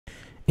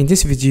In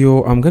this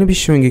video, I'm going to be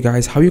showing you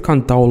guys how you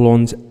can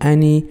download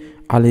any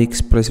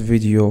AliExpress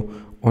video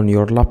on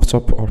your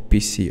laptop or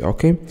PC.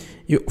 Okay,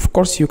 of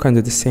course you can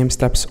do the same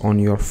steps on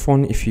your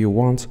phone if you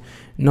want.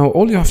 Now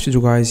all you have to do,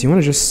 guys, you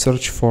want to just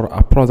search for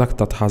a product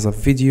that has a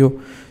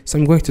video. So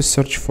I'm going to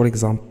search, for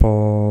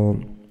example,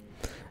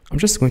 I'm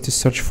just going to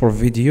search for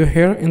video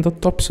here in the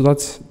top so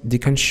that they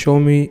can show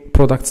me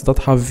products that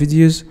have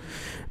videos.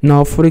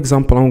 Now for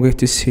example, I'm going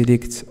to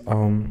select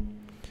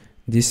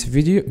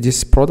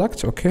this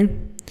product. Okay,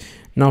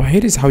 now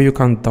here is how you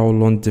can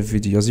download the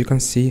video. As you can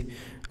see,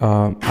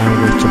 I'm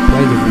going to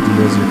play the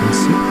video. As you can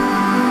see,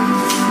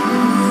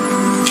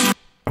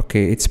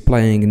 okay, it's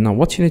playing. Now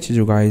what you need to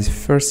do, guys,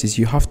 first is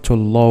you have to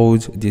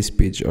load this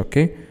page.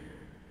 Okay,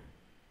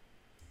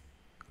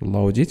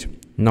 load it.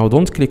 Now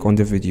don't click on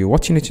the video.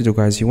 What you need to do,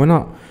 guys, you want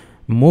to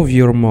move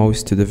your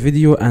mouse to the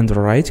video and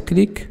right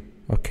click.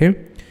 Okay,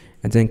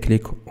 and then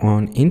click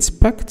on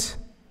inspect.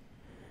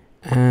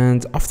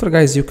 And after,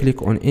 guys, you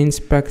click on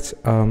inspect,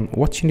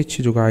 what you need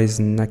to do, guys,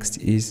 next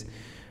is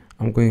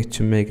I'm going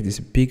to make this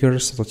bigger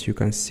so that you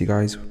can see,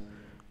 guys,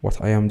 what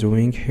I am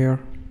doing here.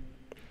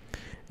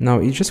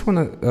 Now you just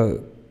want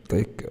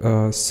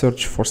to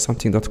search for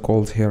something that's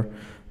called here,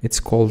 it's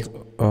called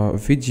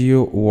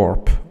video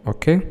warp.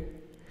 Okay,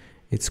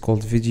 it's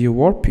called video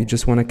warp. You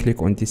just want to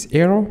click on this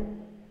arrow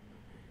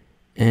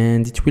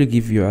and it will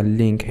give you a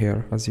link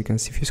here. As you can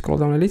see, if you scroll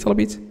down a little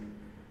bit,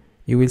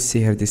 you will see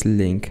here this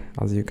link,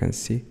 as you can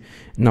see.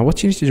 Now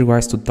what you need to do,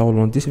 guys, to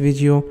download this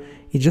video,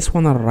 you just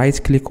want to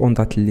right click on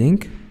that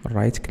link,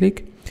 right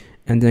click,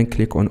 and then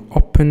click on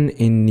open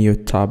in new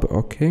tab.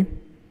 Okay,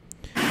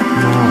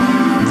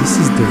 now this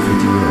is the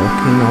video.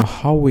 Okay, now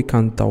how we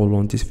can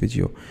download this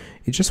video,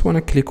 you just want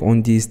to click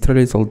on these three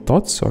little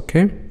dots,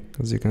 okay,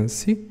 as you can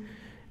see,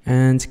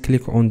 and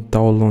click on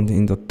download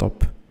in the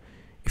top.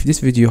 If this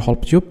video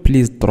helped you,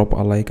 please drop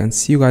a like and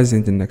see you guys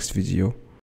in the next video.